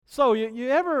So you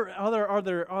ever are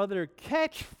there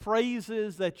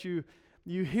catchphrases that you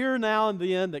hear now and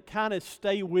then that kind of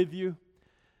stay with you?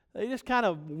 They just kind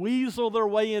of weasel their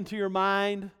way into your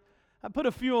mind. I put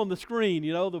a few on the screen.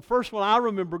 The first one I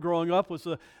remember growing up was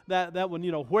that one.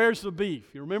 Where's the beef?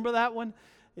 You remember that one?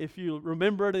 If you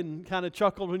remember it and kind of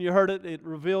chuckled when you heard it, it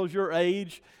reveals your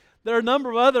age. There are a number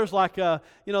of others like, that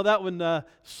one,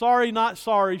 sorry, not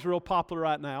sorry is real popular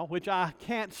right now, which I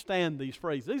can't stand these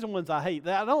phrases. These are ones I hate.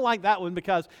 I don't like that one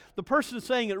because the person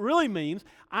saying it really means,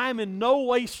 I'm in no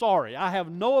way sorry. I have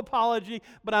no apology,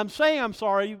 but I'm saying I'm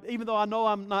sorry even though I know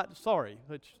I'm not sorry,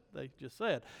 which they just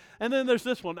said. And then there's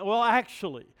this one, well,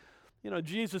 actually.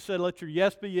 Jesus said, let your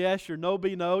yes be yes, your no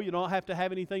be no. You don't have to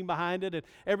have anything behind it. And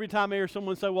every time I hear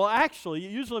someone say, well, actually,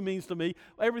 it usually means to me,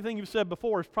 everything you've said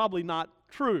before is probably not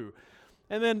true.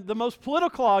 And then the most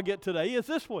political I'll get today is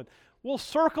this one. We'll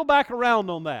circle back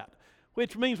around on that,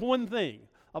 which means one thing.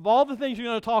 Of all the things you're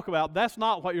going to talk about, that's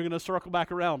not what you're going to circle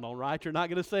back around on, right? You're not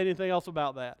going to say anything else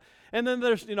about that. And then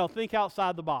there's, think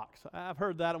outside the box. I've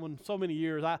heard that one so many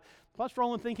years. What's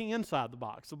wrong with thinking inside the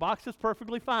box? The box is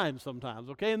perfectly fine sometimes,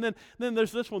 okay? And then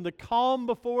there's this one, the calm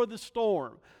before the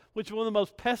storm, which is one of the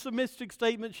most pessimistic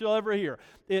statements you'll ever hear.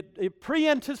 It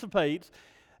pre-anticipates,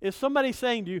 if somebody's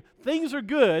saying to you, things are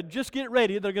good, just get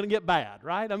ready, they're going to get bad,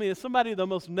 right? I mean, it's somebody the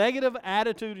most negative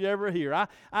attitude you ever hear.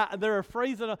 There are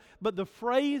phrases, but the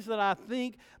phrase that I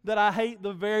think that I hate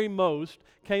the very most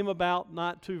came about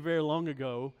not too very long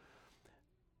ago.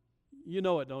 You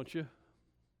know it, don't you?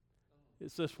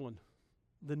 It's this one,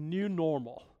 the new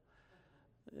normal.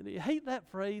 And you hate that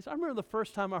phrase. I remember the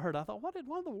first time I heard it, I thought, what in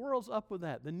the world's up with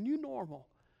that? The new normal.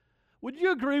 Would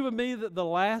you agree with me that the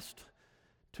last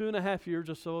 2.5 years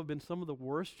or so have been some of the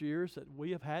worst years that we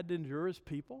have had to endure as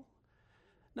people?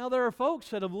 Now, there are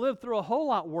folks that have lived through a whole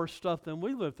lot worse stuff than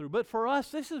we lived through, but for us,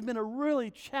 this has been a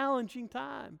really challenging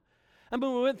time. I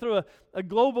mean, we went through a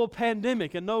global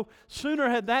pandemic, and no sooner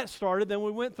had that started than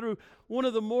we went through one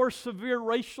of the more severe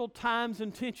racial times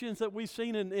and tensions that we've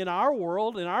seen in our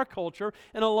world, in our culture,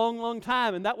 in a long, long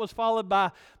time. And that was followed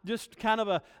by just kind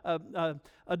of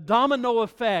a domino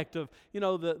effect of,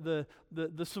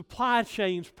 the supply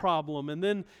chains problem, and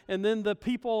then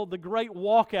the great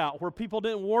walkout where people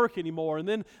didn't work anymore, and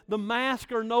then the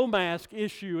mask or no mask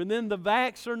issue, and then the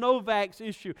vax or no vax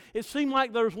issue. It seemed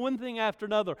like there was one thing after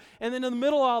another. And then in the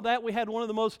middle of all that, we had one of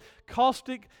the most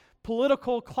caustic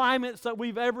political climates that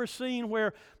we've ever seen,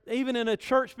 where even in a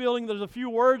church building there's a few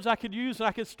words I could use and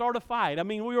I could start a fight. I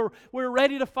mean, we were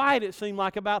ready to fight, it seemed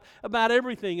like, about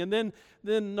everything. And then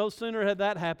no sooner had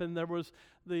that happened, there was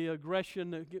the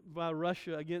aggression by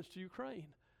Russia against Ukraine.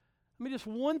 I mean, just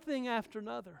one thing after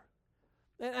another.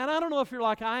 And I don't know if you're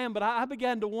like I am, but I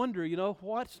began to wonder,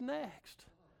 what's next?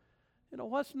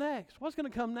 What's next? What's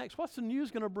going to come next? What's the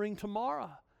news going to bring tomorrow?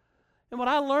 And what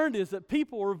I learned is that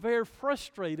people were very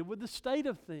frustrated with the state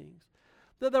of things,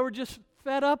 that they were just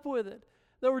fed up with it.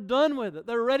 They were done with it.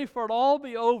 They were ready for it all to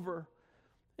be over.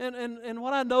 And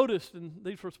what I noticed, and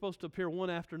these were supposed to appear one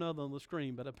after another on the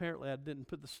screen, but apparently I didn't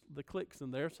put the clicks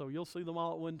in there, so you'll see them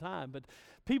all at one time. But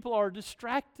people are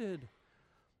distracted.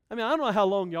 I mean, I don't know how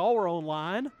long y'all were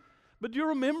online, but do you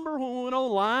remember when we went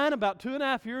online about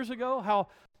 2.5 years ago,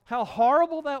 how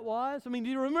horrible that was? I mean, do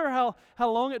you remember how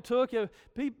long it took?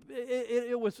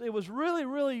 It was really,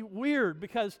 really weird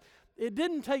because it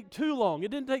didn't take too long.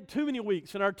 It didn't take too many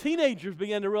weeks. And our teenagers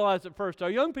began to realize at first,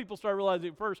 our young people started realizing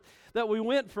at first, that we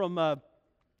went from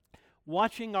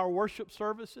watching our worship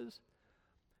services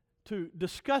to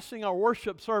discussing our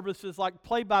worship services like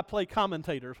play-by-play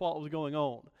commentators while it was going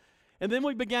on. And then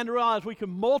we began to realize we could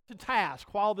multitask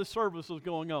while this service was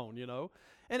going on,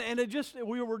 And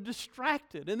we were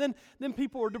distracted. And then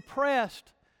people were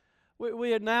depressed.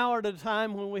 We are now at a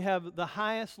time when we have the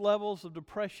highest levels of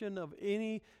depression of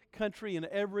any country in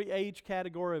every age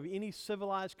category of any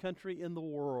civilized country in the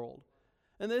world.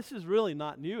 And this is really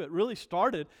not new. It really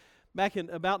started back in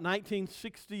about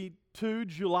 1962,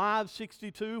 July of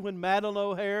 62, when Madeleine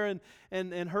O'Hare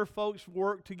and her folks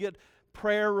worked to get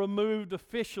prayer removed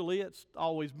officially. It's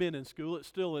always been in school. It's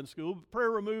still in school. But prayer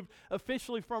removed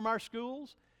officially from our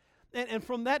schools. And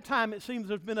from that time, it seems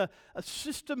there's been a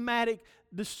systematic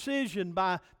decision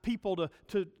by people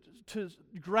to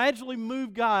gradually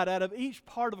move God out of each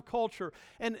part of culture.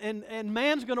 And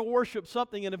man's going to worship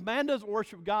something. And if man doesn't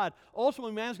worship God,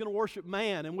 ultimately man's going to worship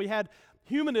man. And we had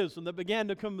humanism that began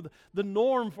to become the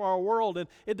norm for our world. And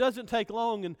it doesn't take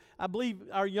long, and I believe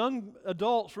our young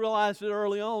adults realized it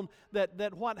early on,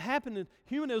 that what happened in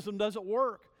humanism doesn't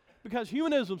work. Because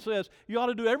humanism says you ought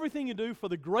to do everything you do for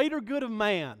the greater good of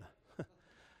man.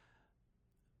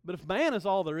 But if man is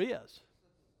all there is,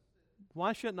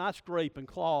 Why shouldn't I scrape and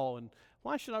claw? And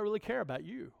why should I really care about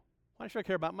you? Why should I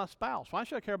care about my spouse? Why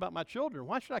should I care about my children?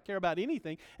 Why should I care about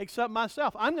anything except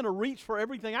myself? I'm going to reach for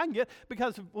everything I can get,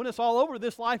 because when it's all over,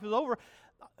 this life is over,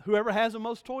 whoever has the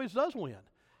most toys does win,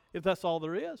 if that's all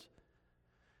there is.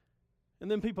 And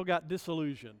then people got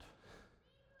disillusioned.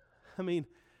 I mean,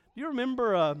 do you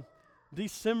remember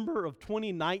December of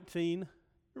 2019?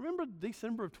 Remember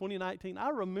December of 2019? I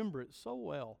remember it so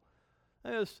well.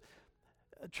 There's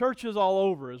churches all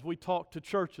over, as we talk to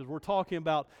churches, we're talking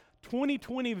about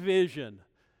 2020 vision.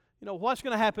 You know, what's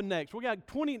going to happen next? We got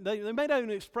 20, they may not even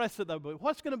express it though, but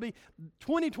what's going to be,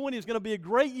 2020 is going to be a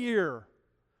great year.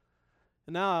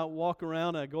 And now I walk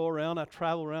around, I go around, I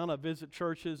travel around, I visit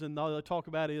churches, and all they talk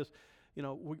about is, you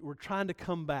know, we're trying to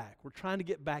come back. We're trying to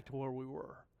get back to where we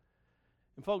were.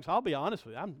 And folks, I'll be honest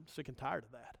with you, I'm sick and tired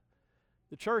of that.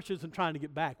 The church isn't trying to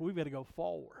get back. We've got to go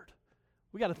forward.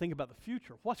 We've got to think about the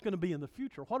future. What's going to be in the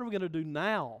future? What are we going to do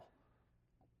now?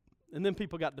 And then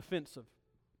people got defensive.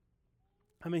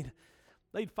 I mean,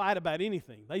 they'd fight about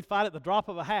anything. They'd fight at the drop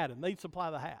of a hat, and they'd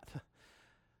supply the hat.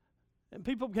 And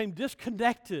people became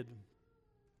disconnected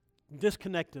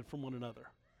from one another.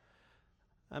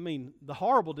 I mean, the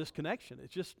horrible disconnection.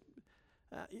 It's just,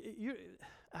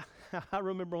 I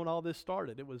remember when all this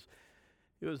started. It was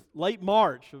late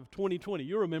March of 2020.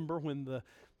 You remember when the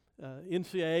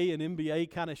NCAA and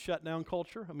NBA kind of shut down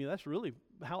culture? I mean, that's really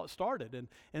how it started.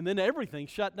 And then everything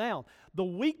shut down. The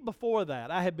week before that,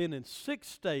 I had been in 6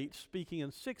 states, speaking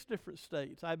in 6 different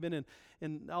states. I'd been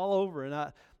in all over,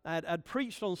 and I'd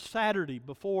preached on Saturday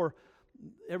before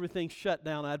everything shut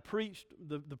down. I'd preached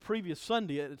the previous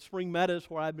Sunday at Spring Meadows,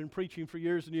 where I'd been preaching for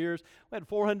years and years. We had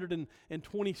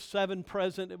 427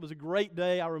 present. It was a great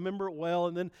day. I remember it well.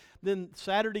 And then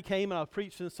Saturday came, and I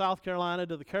preached in South Carolina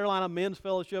to the Carolina Men's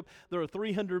Fellowship. There were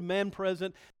 300 men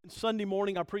present. And Sunday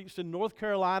morning, I preached in North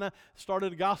Carolina,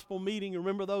 started a gospel meeting. You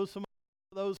remember those? Some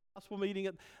of those gospel meeting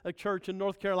at a church in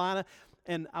North Carolina.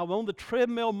 And I'm on the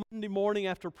treadmill Monday morning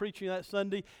after preaching that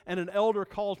Sunday, and an elder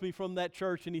calls me from that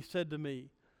church, and he said to me,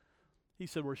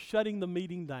 we're shutting the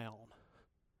meeting down.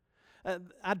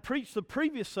 I'd preached the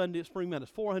previous Sunday at Spring Meadows,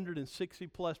 460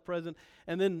 plus present,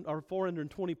 and then our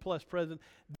 420 plus present.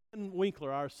 Dan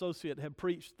Winkler, our associate, had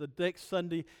preached the next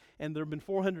Sunday, and there have been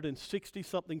 460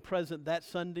 something present that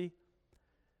Sunday.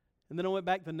 And then I went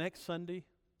back the next Sunday,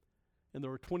 and there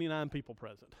were 29 people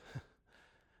present.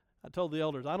 I told the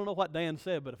elders, I don't know what Dan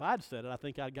said, but if I'd said it, I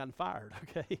think I'd gotten fired,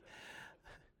 okay?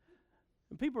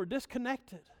 And people are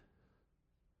disconnected.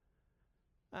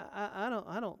 I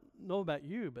don't know about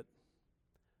you, but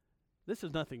this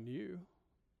is nothing new.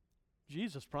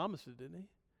 Jesus promised it, didn't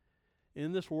he?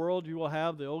 In this world you will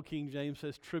have, the old King James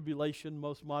says, tribulation.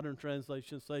 Most modern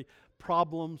translations say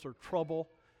problems or trouble.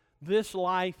 This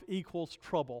life equals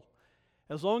trouble.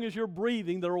 As long as you're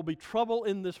breathing, there will be trouble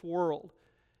in this world.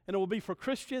 And it will be for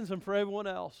Christians and for everyone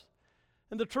else.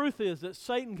 And the truth is that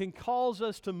Satan can cause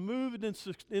us to move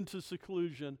into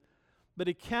seclusion, but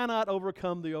he cannot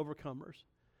overcome the overcomers.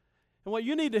 And what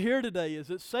you need to hear today is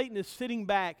that Satan is sitting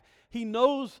back. He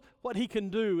knows what he can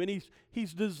do, and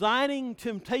he's designing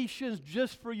temptations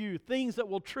just for you, things that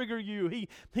will trigger you.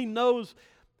 He knows,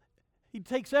 he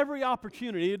takes every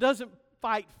opportunity. It doesn't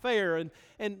fight fair.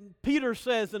 And Peter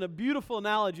says in a beautiful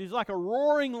analogy, he's like a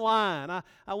roaring lion.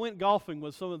 I went golfing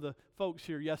with some of the folks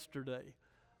here yesterday.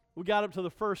 We got up to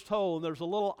the first hole, and there's a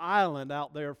little island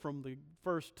out there from the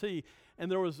first tee,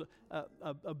 and there was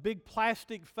a big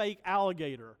plastic fake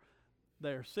alligator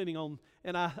there sitting on,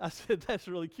 and I said, that's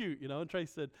really cute, you know. And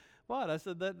Trace said, what? I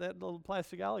said, that little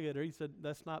plastic alligator. He said,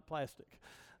 that's not plastic.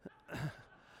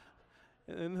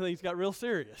 And then he's got real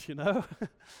serious, you know.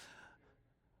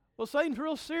 Well, Satan's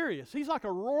real serious. He's like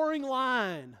a roaring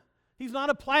lion. He's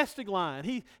not a plastic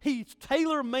lion. He's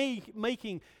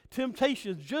tailor-making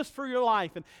temptations just for your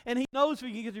life. And he knows if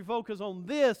he can get you focused on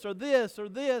this or this or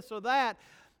this or that,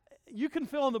 you can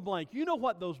fill in the blank. You know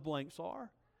what those blanks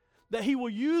are. That he will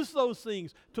use those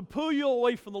things to pull you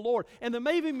away from the Lord. And there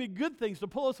may even be good things to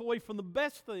pull us away from the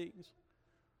best things.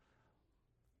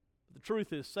 But the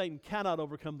truth is, Satan cannot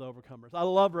overcome the overcomers. I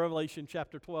love Revelation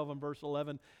chapter 12 and verse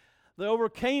 11. They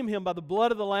overcame him by the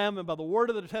blood of the Lamb and by the word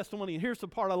of the testimony. And here's the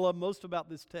part I love most about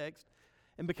this text.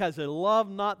 And because they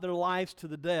loved not their lives to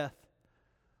the death.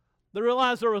 They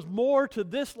realized there was more to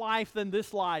this life than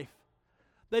this life.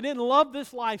 They didn't love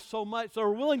this life so much. They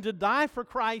were willing to die for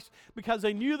Christ because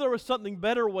they knew there was something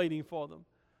better waiting for them.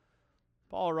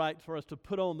 Paul writes for us to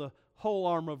put on the whole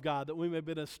armor of God, that we may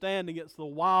be able to stand against the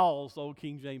wiles, old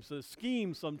King James says,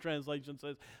 schemes, some translation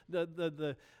says,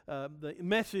 the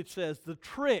message says, the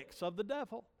tricks of the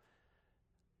devil.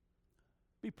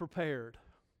 Be prepared.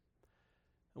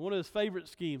 And one of his favorite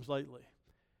schemes lately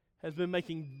has been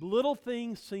making little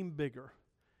things seem bigger.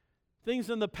 Things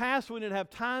in the past we didn't have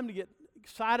time to get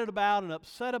excited about and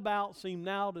upset about seem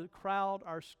now to crowd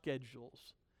our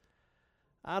schedules.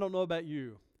 I don't know about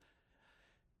you.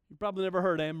 You probably never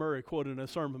heard Anne Murray quoted in a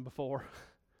sermon before.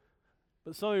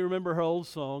 But some of you remember her old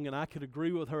song, and I could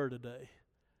agree with her today.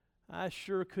 I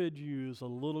sure could use a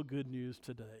little good news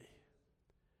today.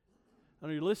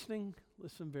 And are you listening?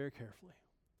 Listen very carefully.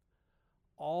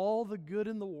 All the good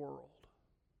in the world,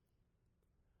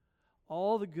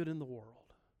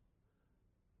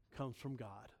 comes from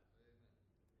God.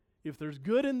 If there's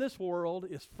good in this world,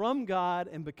 it's from God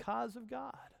and because of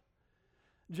God.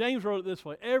 James wrote it this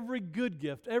way: every good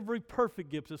gift, every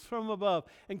perfect gift is from above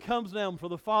and comes down from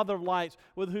the Father of lights,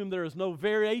 with whom there is no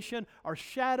variation or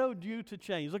shadow due to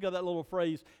change. Look at that little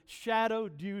phrase, shadow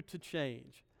due to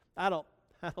change. I don't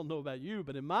know about you,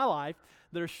 but in my life,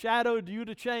 there's shadow due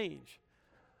to change.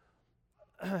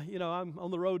 I'm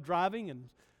on the road driving and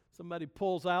somebody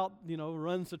pulls out,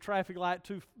 runs the traffic light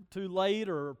too late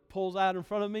or pulls out in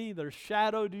front of me. There's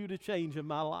shadow due to change in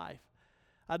my life.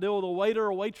 I deal with a waiter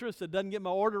or waitress that doesn't get my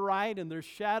order right, and there's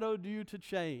shadow due to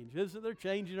change. Isn't there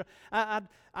change? I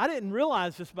didn't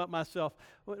realize this about myself.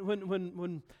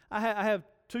 When I have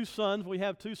two sons, we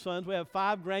have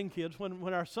 5 grandkids.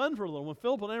 When our sons were little, when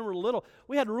Philip and Anna were little,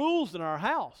 we had rules in our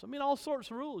house. I mean, all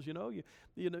sorts of rules,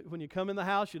 when you come in the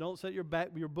house, you don't set your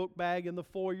book bag in the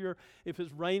foyer. If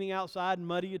it's raining outside and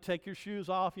muddy, you take your shoes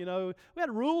off, We had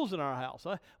rules in our house.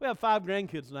 We have 5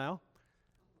 grandkids now.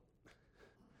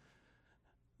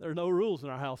 There are no rules in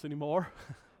our house anymore.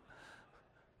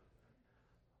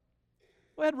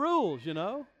 We had rules,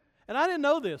 And I didn't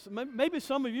know this. Maybe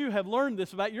some of you have learned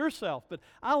this about yourself, but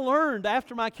I learned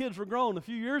after my kids were grown a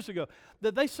few years ago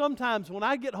that they sometimes, when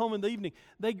I get home in the evening,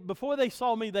 before they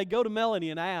saw me, they go to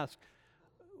Melanie and ask,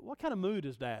 what kind of mood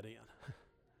is Dad in?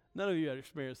 None of you had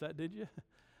experienced that, did you?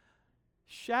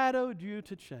 Shadow due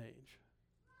to change.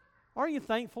 Aren't you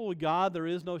thankful with God there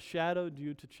is no shadow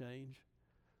due to change?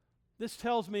 This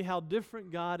tells me how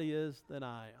different God is than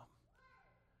I am.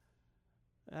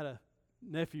 I had a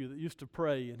nephew that used to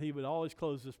pray, and he would always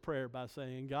close his prayer by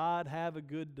saying, God, have a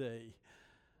good day.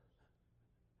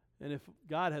 And if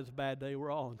God has a bad day, we're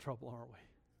all in trouble, aren't we?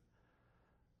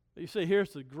 But you see,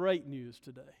 here's the great news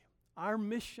today. Our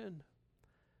mission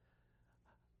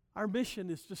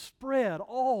is to spread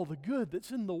all the good that's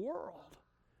in the world.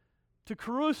 To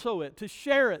caruso it, to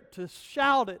share it, to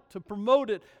shout it, to promote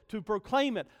it, to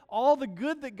proclaim it. All the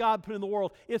good that God put in the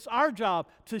world, it's our job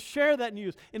to share that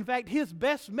news. In fact, His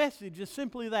best message is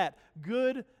simply that,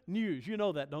 good news. You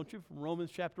know that, don't you, from Romans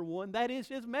chapter 1? That is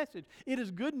His message. It is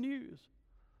good news.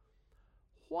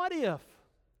 What if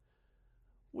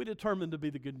we determined to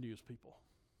be the good news people?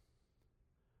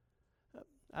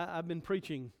 I've been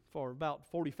preaching for about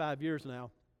 45 years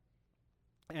now,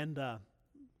 and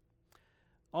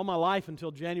all my life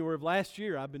until January of last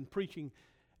year, I've been preaching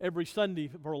every Sunday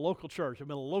for a local church. I've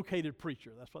been a located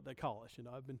preacher. That's what they call us.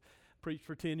 I've been preached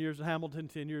for 10 years at Hamilton,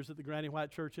 10 years at the Granny White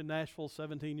Church in Nashville,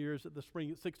 16 years at the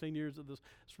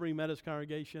Spring Meadows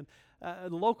congregation, a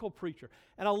local preacher.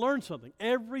 And I learned something.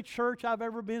 Every church I've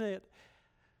ever been at,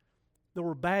 there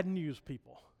were bad news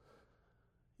people.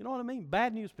 You know what I mean?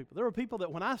 Bad news people. There were people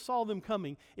that when I saw them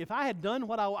coming, if I had done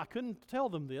what I couldn't tell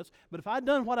them this, but if I had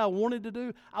done what I wanted to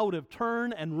do, I would have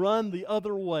turned and run the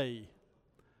other way.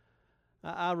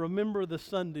 I remember the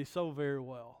Sunday so very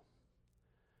well.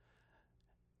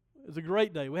 It was a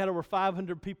great day. We had over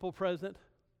 500 people present.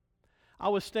 I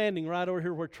was standing right over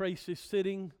here where Tracy's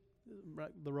sitting, right,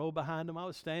 the row behind him. I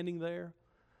was standing there.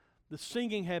 The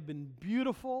singing had been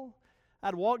beautiful.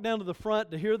 I'd walk down to the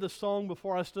front to hear the song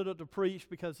before I stood up to preach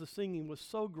because the singing was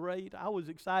so great. I was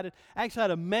excited. I actually had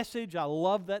a message I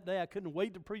loved that day. I couldn't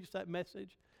wait to preach that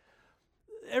message.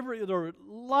 There were a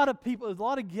lot of people, a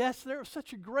lot of guests there. It was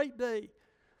such a great day.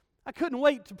 I couldn't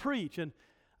wait to preach. And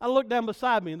I looked down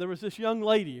beside me, and there was this young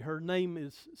lady. Her name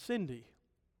is Cindy.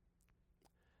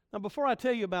 Now, before I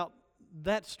tell you about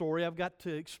that story, I've got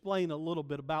to explain a little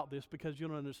bit about this because you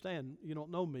don't understand. You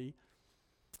don't know me.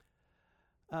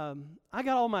 I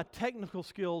got all my technical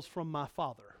skills from my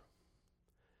father.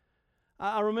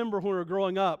 I remember when we were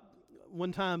growing up,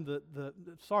 one time,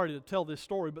 sorry to tell this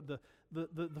story, but the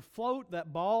float,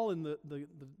 that ball in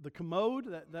the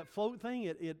commode, that float thing,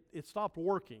 it stopped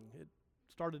working. It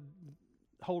started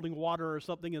holding water or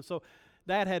something, and so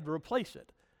Dad had to replace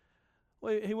it.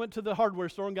 Well, he went to the hardware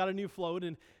store and got a new float,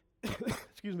 and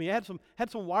excuse me, he had some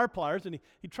wire pliers, and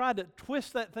he tried to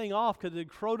twist that thing off because it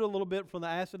corroded a little bit from the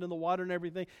acid in the water and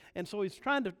everything. And so he's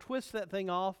trying to twist that thing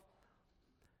off,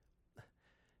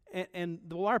 and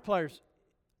the wire pliers,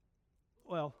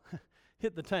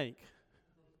 hit the tank,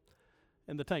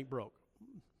 and the tank broke.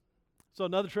 So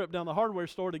another trip down the hardware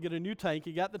store to get a new tank.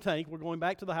 He got the tank. We're going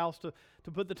back to the house to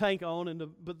put the tank on and to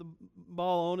put the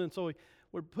ball on. And so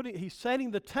he's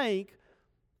setting the tank,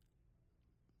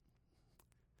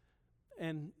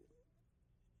 and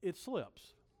it slips,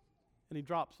 and he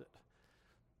drops it,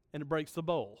 and it breaks the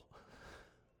bowl.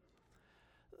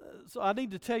 So I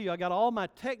need to tell you, I got all my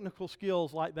technical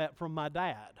skills like that from my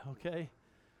dad, okay?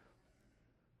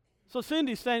 So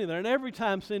Cindy's standing there, and every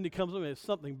time Cindy comes to me, it's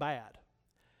something bad.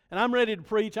 And I'm ready to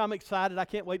preach. I'm excited. I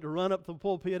can't wait to run up to the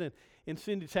pulpit. And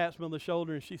Cindy taps me on the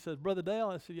shoulder, and she says, "Brother Dale?"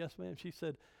 I said, "Yes, ma'am." She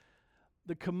said,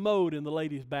 "The commode in the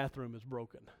ladies' bathroom is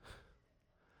broken."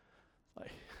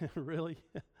 Like, really?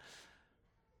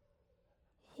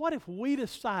 What if we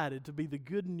decided to be the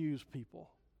good news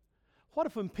people? What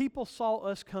if when people saw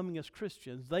us coming as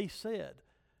Christians, they said,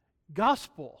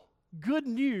 "Gospel, good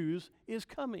news is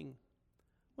coming"?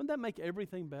 Wouldn't that make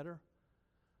everything better?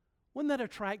 Wouldn't that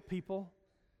attract people?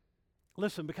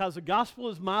 Listen, because the gospel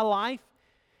is my life,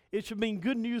 it should mean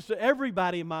good news to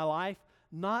everybody in my life,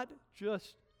 not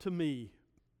just to me.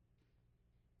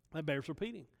 That bears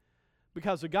repeating.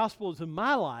 Because the gospel is in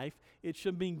my life, it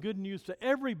should mean good news to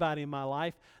everybody in my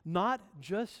life, not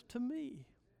just to me.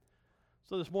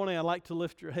 So this morning, I'd like to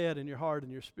lift your head and your heart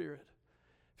and your spirit.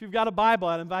 If you've got a Bible,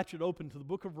 I'd invite you to open to the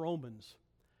book of Romans.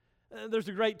 There's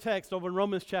a great text over in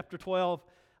Romans chapter 12.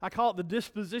 I call it the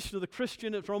disposition of the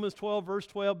Christian. It's Romans 12, verse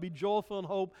 12. Be joyful in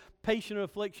hope, patient in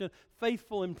affliction,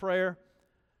 faithful in prayer.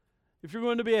 If you're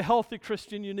going to be a healthy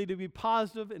Christian, you need to be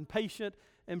positive and patient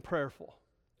and prayerful.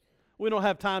 We don't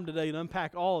have time today to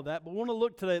unpack all of that, but we want to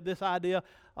look today at this idea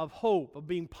of hope, of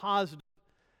being positive.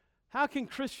 How can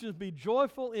Christians be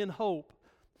joyful in hope?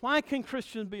 Why can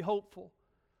Christians be hopeful?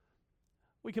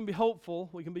 We can be hopeful,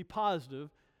 we can be positive,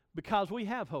 because we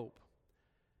have hope.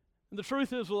 And the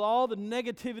truth is, with all the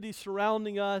negativity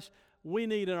surrounding us, we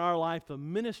need in our life the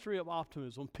ministry of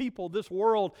optimism. People, this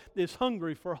world is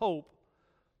hungry for hope.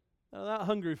 Now, not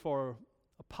hungry for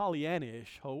a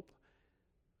Pollyanna-ish hope.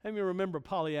 How many remember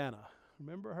Pollyanna?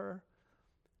 Remember her?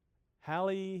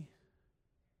 Halle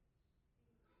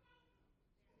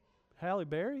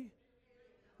Berry?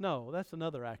 No, that's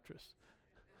another actress.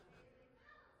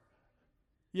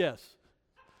 Yes.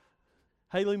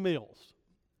 Haley Mills.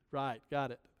 Right,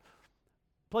 got it.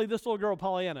 Played this little girl,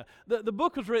 Pollyanna. The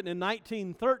book was written in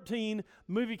 1913.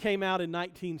 Movie came out in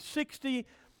 1960.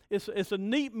 It's a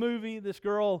neat movie. This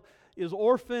girl is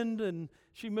orphaned, and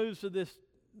she moves to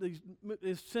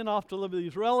is sent off to live with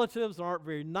these relatives that aren't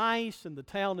very nice, and the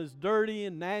town is dirty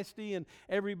and nasty, and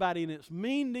everybody in it's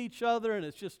mean to each other, and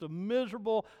it's just a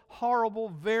miserable, horrible,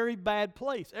 very bad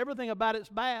place. Everything about it's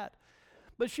bad.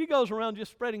 But she goes around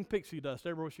just spreading pixie dust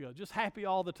everywhere she goes, just happy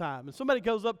all the time. And somebody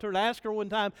goes up to her and asks her one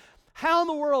time, "How in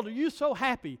the world are you so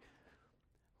happy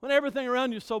when everything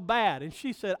around you is so bad?" And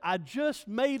she said, "I just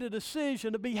made a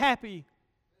decision to be happy."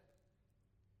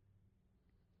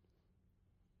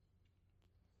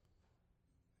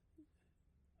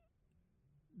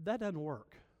 That doesn't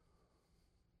work.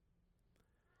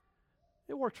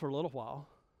 It works for a little while.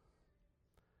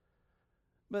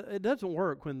 But it doesn't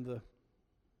work when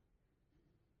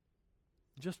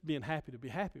just being happy to be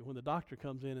happy, when the doctor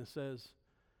comes in and says,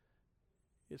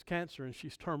 "It's cancer and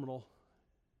she's terminal.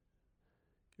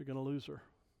 You're going to lose her."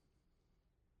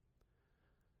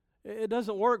 It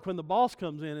doesn't work when the boss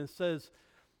comes in and says,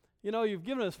 "You've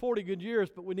given us 40 good years,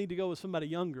 but we need to go with somebody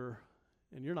younger,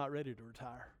 and you're not ready to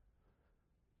retire."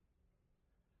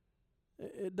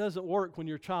 It doesn't work when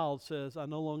your child says, "I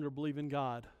no longer believe in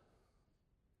God."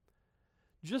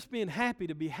 Just being happy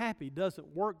to be happy doesn't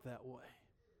work that way.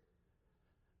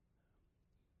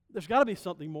 There's got to be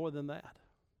something more than that.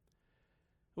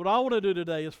 What I want to do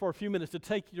today is for a few minutes to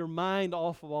take your mind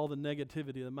off of all the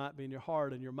negativity that might be in your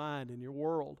heart and your mind and your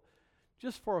world,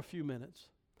 just for a few minutes.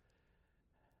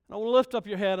 And I want to lift up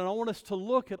your head, and I want us to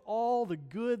look at all the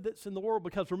good that's in the world,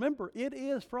 because remember, it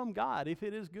is from God if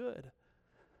it is good.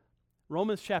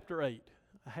 Romans chapter 8.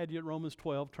 I had you at Romans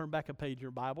 12. Turn back a page in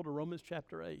your Bible to Romans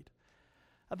chapter 8.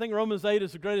 I think Romans 8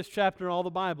 is the greatest chapter in all the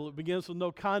Bible. It begins with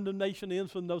no condemnation,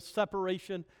 ends with no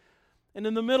separation. And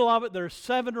in the middle of it, there are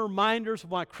 7 reminders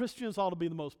of why Christians ought to be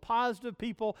the most positive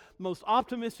people, most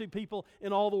optimistic people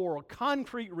in all the world.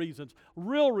 Concrete reasons,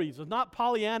 real reasons, not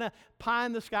Pollyanna, pie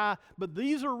in the sky, but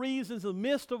these are reasons in the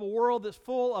midst of a world that's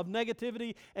full of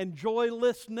negativity and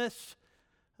joylessness.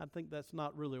 I think that's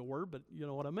not really a word, but you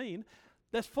know what I mean.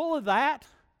 That's full of that.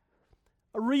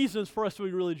 Reasons for us to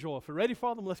be really joyful. Ready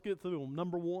for them? Let's get through them.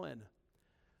 Number 1.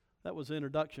 That was the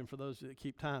introduction for those that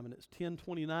keep time, and it's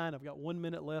 10:29. I've got 1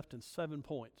 minute left and 7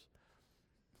 points.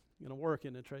 Going to work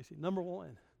in it, Tracy. Number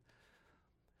one.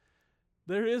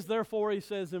 There is, therefore, he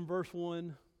says in verse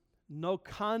 1, no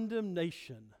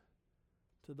condemnation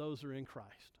to those who are in Christ.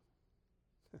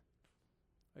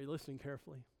 Are you listening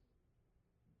carefully?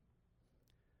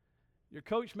 Your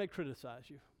coach may criticize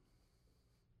you.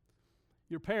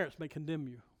 Your parents may condemn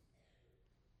you.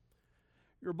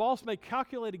 Your boss may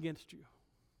calculate against you.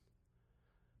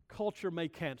 Culture may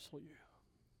cancel you.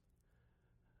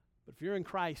 But if you're in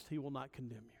Christ, he will not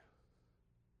condemn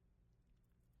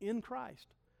you. In Christ.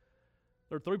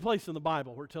 There are 3 places in the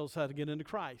Bible where it tells us how to get into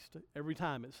Christ. Every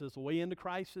time it says the way into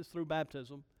Christ is through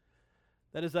baptism.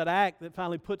 That is that act that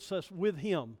finally puts us with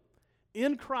him.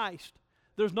 In Christ,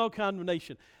 there's no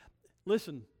condemnation.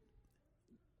 Listen,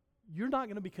 you're not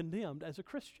going to be condemned as a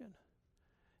Christian.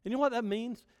 And you know what that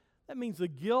means? That means the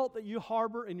guilt that you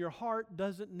harbor in your heart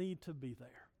doesn't need to be there.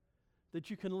 That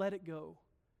you can let it go.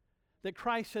 That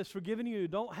Christ has forgiven you. You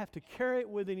don't have to carry it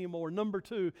with anymore. Number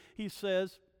 2, he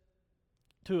says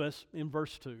to us in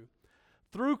verse 2,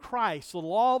 through Christ, the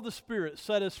law of the Spirit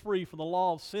set us free from the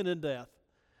law of sin and death.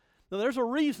 Now there's a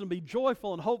reason to be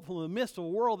joyful and hopeful in the midst of a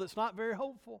world that's not very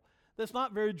hopeful, that's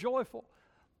not very joyful.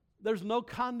 There's no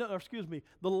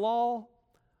the law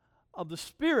of the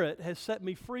Spirit has set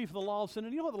me free from the law of sin.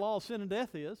 And you know what the law of sin and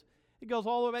death is? It goes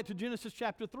all the way back to Genesis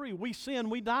chapter 3. We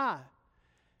sin, we die.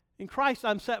 In Christ,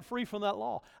 I'm set free from that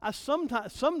law.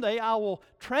 Someday I will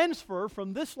transfer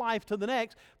from this life to the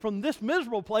next, from this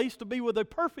miserable place to be at a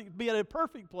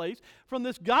perfect place, from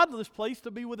this godless place to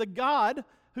be with a God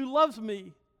who loves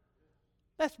me.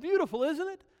 That's beautiful, isn't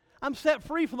it? I'm set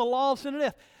free from the law of sin and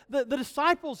death. The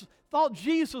disciples thought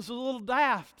Jesus was a little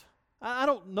daft. I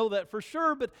don't know that for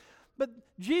sure, but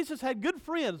Jesus had good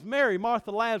friends. Mary,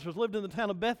 Martha, Lazarus lived in the town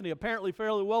of Bethany, apparently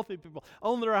fairly wealthy people,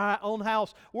 owned their own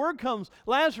house. Word comes,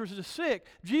 Lazarus is sick.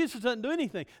 Jesus doesn't do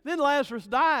anything. Then Lazarus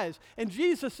dies, and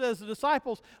Jesus says to the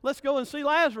disciples, let's go and see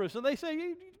Lazarus. And they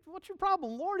say, what's your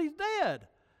problem, Lord? He's dead.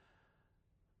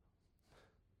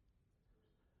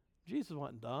 Jesus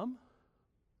wasn't dumb.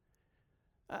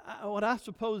 What I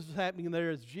suppose is happening there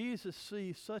is Jesus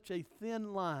sees such a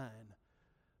thin line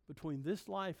between this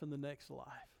life and the next life.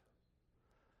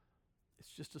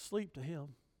 It's just asleep to him.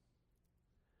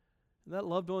 And that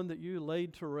loved one that you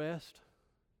laid to rest,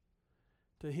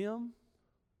 to him,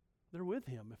 they're with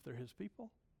him if they're his people.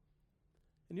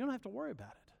 And you don't have to worry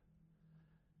about it.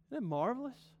 Isn't it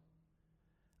marvelous?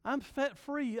 I'm set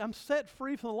free. I'm set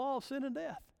free from the law of sin and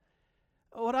death.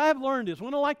 What I have learned is, we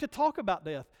don't like to talk about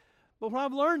death, but what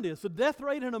I've learned is the death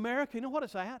rate in America, you know what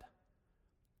it's at?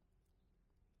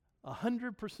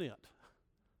 100%.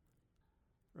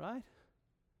 Right?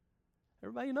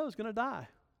 Everybody you know is going to die.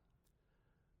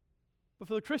 But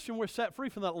for the Christian, we're set free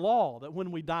from that law that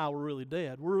when we die, we're really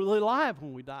dead. We're really alive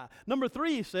when we die. Number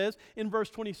 3, he says in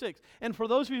verse 26, and for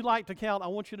those of you who like to count, I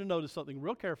want you to notice something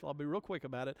real careful. I'll be real quick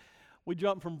about it. We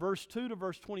jump from verse 2 to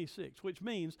verse 26, which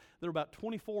means there are about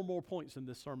 24 more points in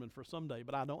this sermon for someday,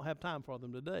 but I don't have time for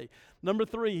them today. Number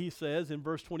 3, he says in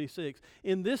verse 26,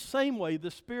 in this same way,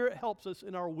 the Spirit helps us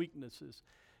in our weaknesses.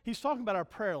 He's talking about our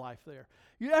prayer life there.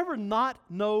 You ever not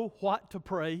know what to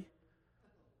pray?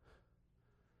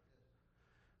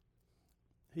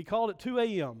 He called it 2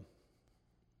 a.m.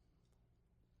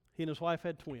 He and his wife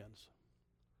had twins.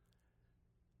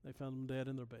 They found them dead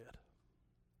in their bed.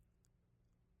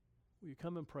 Will you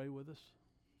come and pray with us?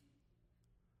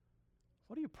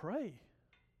 What do you pray?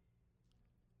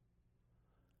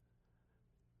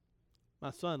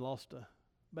 My son lost a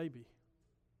baby.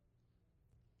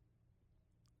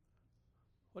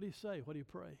 What do you say? What do you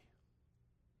pray?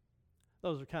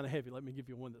 Those are kind of heavy. Let me give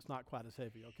you one that's not quite as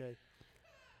heavy, okay?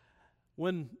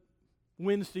 When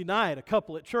Wednesday night, a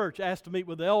couple at church asked to meet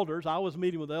with the elders. I was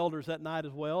meeting with the elders that night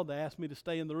as well. They asked me to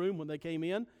stay in the room when they came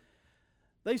in.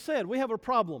 They said, we have a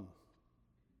problem.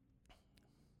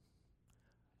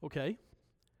 Okay.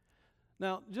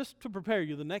 Now, just to prepare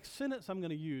you, the next sentence I'm going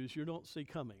to use, you don't see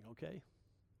coming, okay?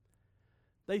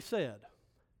 They said,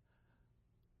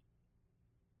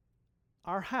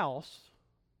 our house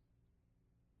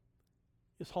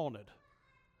is haunted.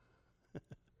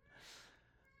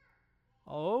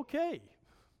 Okay.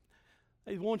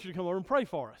 They want you to come over and pray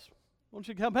for us. I want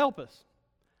you to come help us.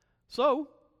 So,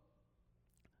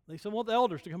 they said, want the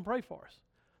elders to come pray for us.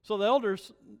 So the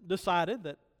elders decided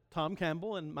that Tom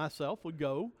Campbell and myself would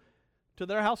go to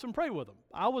their house and pray with them.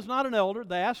 I was not an elder.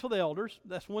 They asked for the elders.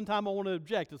 That's one time I want to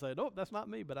object and say, no, that's not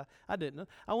me, but I didn't.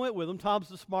 I went with them. Tom's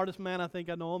the smartest man I think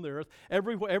I know on the earth.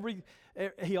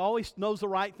 He always knows the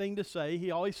right thing to say. He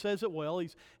always says it well.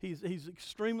 He's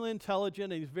extremely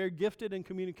intelligent, and he's very gifted in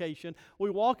communication. We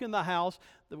walk in the house.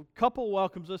 The couple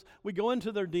welcomes us. We go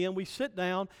into their den. We sit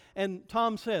down, and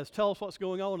Tom says, tell us what's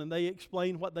going on. And they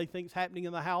explain what they think is happening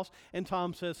in the house. And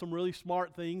Tom says some really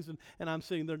smart things, and I'm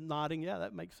sitting there nodding. Yeah,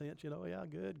 that makes sense. Yeah,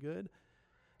 good.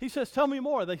 He says, tell me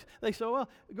more. They say, well,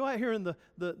 go out here in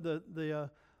the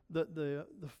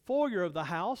foyer of the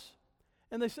house.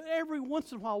 And they said, every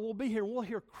once in a while we'll be here and we'll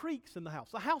hear creaks in the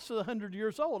house. The house is 100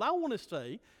 years old. I want to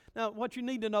say, now what you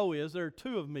need to know is there are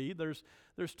two of me. There's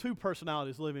two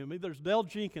personalities living in me. There's Dale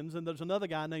Jenkins and there's another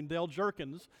guy named Dale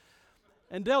Jerkins.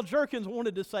 And Dale Jerkins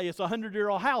wanted to say it's a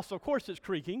 100-year-old house. So of course it's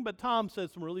creaking, but Tom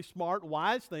said some really smart,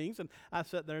 wise things. And I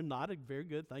sat there and nodded. Very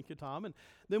good. Thank you, Tom. And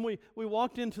then we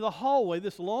walked into the hallway,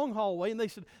 this long hallway, and they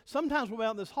said, sometimes we'll be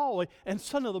out in this hallway, and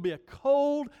suddenly there'll be a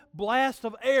cold blast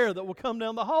of air that will come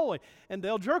down the hallway. And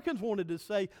Dale Jerkins wanted to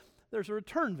say, there's a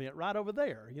return vent right over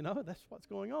there. That's what's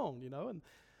going on,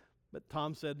 But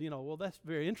Tom said, well, that's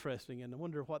very interesting, and I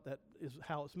wonder what that is,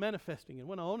 how it's manifesting, and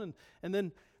went on. And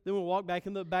then we walked back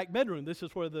in the back bedroom. This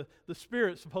is where the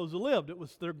spirit supposedly lived. It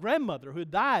was their grandmother who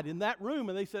had died in that room,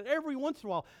 and they said every once in a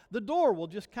while the door will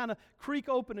just kind of creak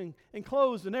open and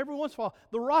close, and every once in a while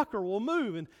the rocker will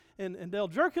move. And Dale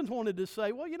Jerkins wanted to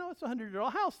say, well, it's a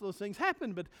 100-year-old house. Those things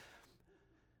happen, but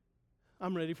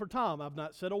I'm ready for Tom. I've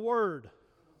not said a word.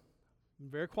 I'm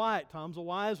very quiet. Tom's a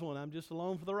wise one. I'm just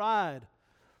along for the ride.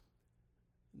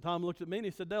 And Tom looked at me and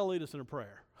he said, Dale, lead us in a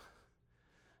prayer.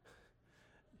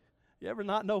 You ever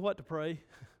not know what to pray?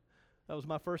 That was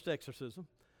my first exorcism.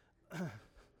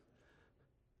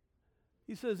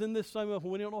 He says, in this same way,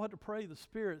 when we don't know what to pray, the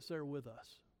Spirit's there with us.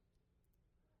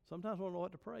 Sometimes we don't know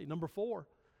what to pray. Number 4,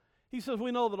 he says,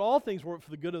 we know that all things work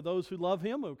for the good of those who love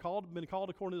Him, who have been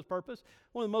called according to His purpose.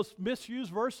 One of the most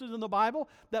misused verses in the Bible.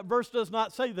 That verse does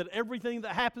not say that everything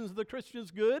that happens to the Christian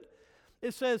is good.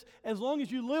 It says, as long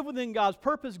as you live within God's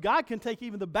purpose, God can take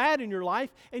even the bad in your life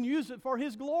and use it for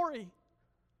His glory.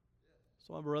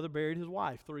 So my brother buried his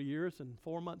wife 3 years and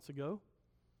 4 months ago.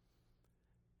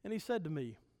 And he said to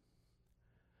me,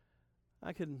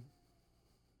 I can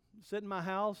sit in my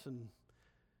house and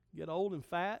get old and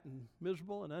fat and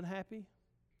miserable and unhappy,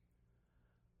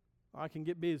 or I can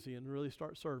get busy and really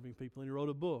start serving people. And he wrote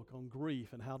a book on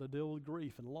grief and how to deal with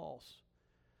grief and loss.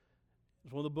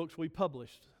 It's one of the books we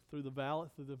published through the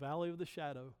valley of the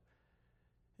shadow.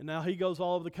 And now he goes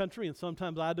all over the country, and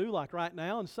sometimes I do, like right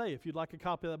now, and say, if you'd like a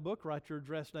copy of that book, write your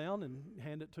address down and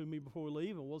hand it to me before we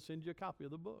leave, and we'll send you a copy of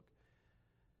the book.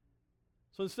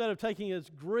 So instead of taking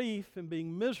his grief and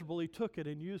being miserable, he took it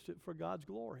and used it for God's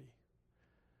glory.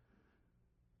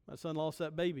 My son lost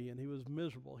that baby, and he was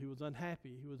miserable. He was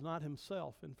unhappy. He was not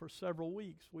himself. And for several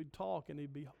weeks, we'd talk, and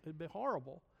it'd be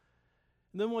horrible.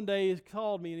 And then one day he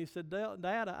called me, and he said, Dad,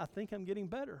 I think I'm getting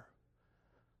better.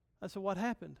 I said, what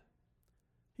happened?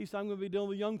 He said, I'm going to be dealing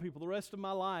with young people the rest of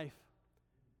my life.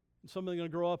 And some of them are going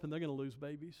to grow up and they're going to lose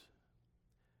babies.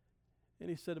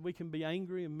 And he said, we can be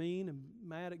angry and mean and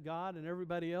mad at God and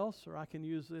everybody else, or I can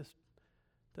use this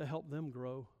to help them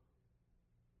grow.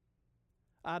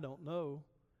 I don't know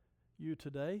you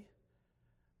today.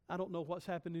 I don't know what's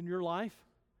happened in your life.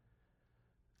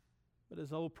 But as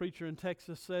the old preacher in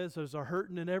Texas says, there's a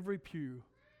hurting in every pew.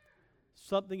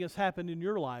 Something has happened in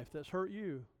your life that's hurt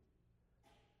you.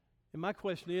 And my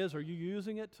question is, are you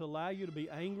using it to allow you to be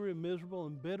angry and miserable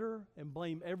and bitter and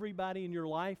blame everybody in your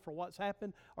life for what's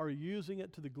happened? Or are you using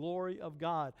it to the glory of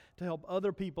God to help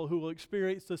other people who will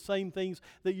experience the same things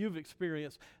that you've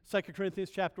experienced? 2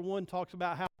 Corinthians chapter 1 talks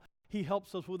about how He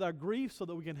helps us with our grief so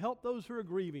that we can help those who are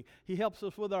grieving. He helps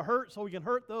us with our hurt so we can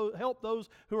help those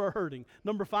who are hurting.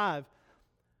 Number 5.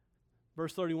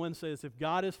 Verse 31 says, if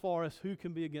God is for us, who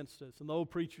can be against us? And the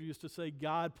old preacher used to say,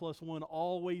 God plus 1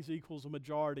 always equals a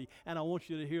majority. And I want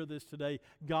you to hear this today.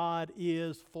 God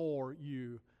is for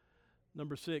you.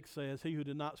 Number 6 says, he who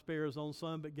did not spare his own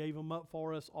son, but gave him up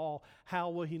for us all, how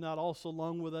will he not also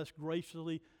along with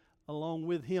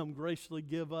him graciously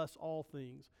give us all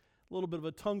things? A little bit of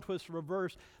a tongue twister of a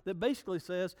verse that basically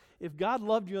says, if God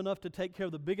loved you enough to take care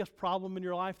of the biggest problem in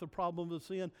your life, the problem of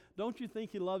sin, don't you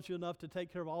think He loves you enough to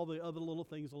take care of all the other little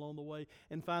things along the way?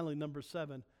 And finally, number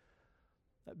 7,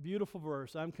 that beautiful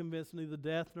verse, I'm convinced neither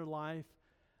death nor life,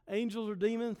 angels or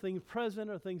demons, things present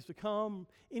or things to come,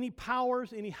 any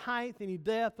powers, any height, any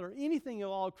depth, or anything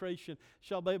of all creation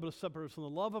shall be able to separate us from the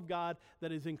love of God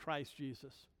that is in Christ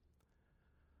Jesus.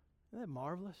 Isn't that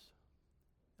marvelous?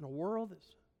 In a world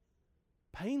that's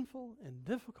painful and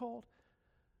difficult,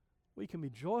 we can be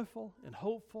joyful and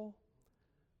hopeful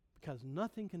because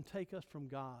nothing can take us from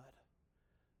God.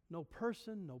 No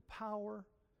person, no power,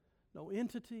 no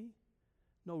entity,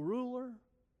 no ruler,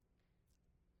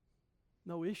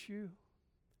 no issue,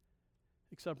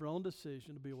 except our own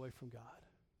decision to be away from God.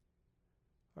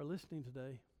 are listening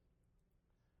today,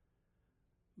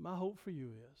 my hope for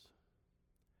you is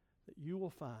that you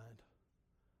will find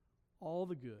all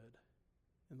the good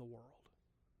in the world.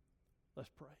 Let's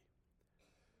pray.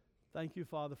 Thank you,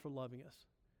 Father, for loving us.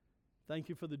 Thank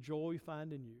you for the joy we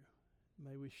find in you.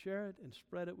 May we share it and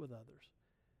spread it with others.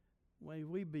 May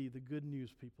we be the good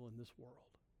news people in this world.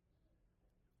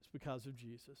 It's because of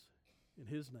Jesus. In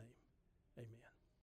his name, amen.